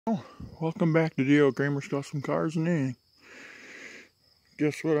Oh, welcome back to D.O. Kramer's Custom Cars and Anything.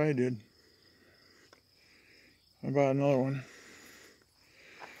 Guess what I did? I bought another one.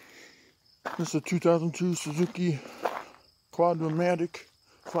 This is a 2002 Suzuki Quadramatic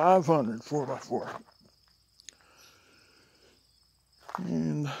 500 4x4.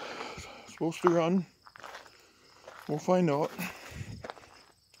 And it's supposed to run. We'll find out.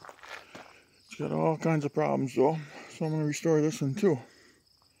 It's got all kinds of problems though, so I'm going to restore this one too.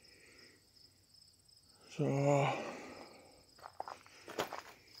 So,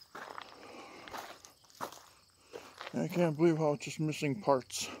 I can't believe how it's just missing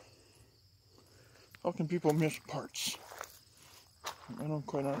parts. How can people miss parts? I don't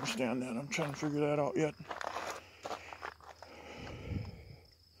quite understand that. I'm trying to figure that out yet.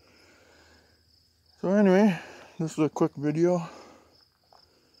 So anyway, this is a quick video.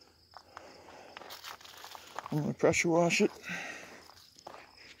 I'm going to pressure wash it.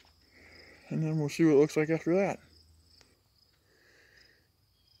 And then we'll see what it looks like after that.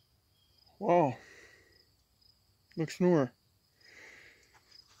 Wow. Looks newer.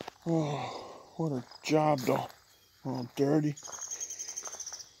 Oh, what a job though. Oh, dirty.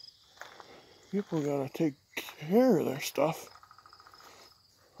 People gotta take care of their stuff.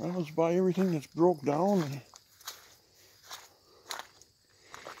 I always buy everything that's broke down.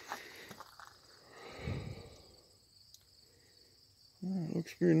 And it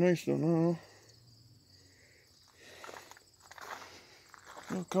looks pretty nice though now.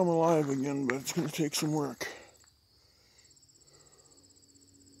 It'll come alive again, but it's gonna take some work.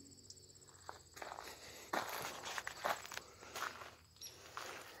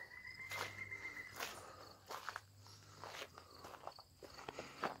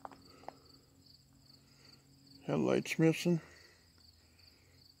 Headlights missing.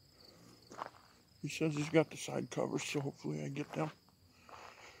 He says he's got the side covers, so hopefully I get them.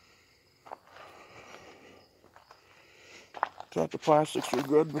 Thought the plastics were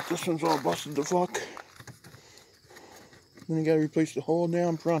good, but this one's all busted the fuck. Then you gotta replace the whole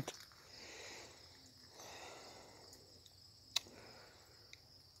damn front.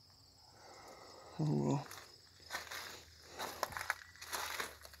 Oh well.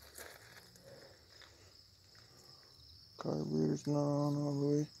 Carburetor's not on all the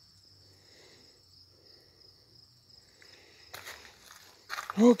way.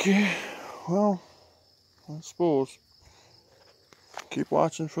 Okay, well, I suppose. Keep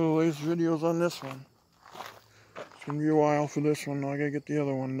watching for the latest videos on this one. It's gonna be a while for this one. I gotta get the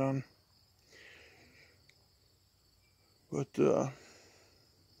other one done. But,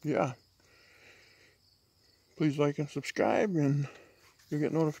 yeah. Please like and subscribe, and you'll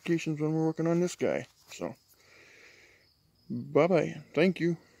get notifications when we're working on this guy. So, bye-bye. Thank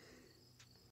you.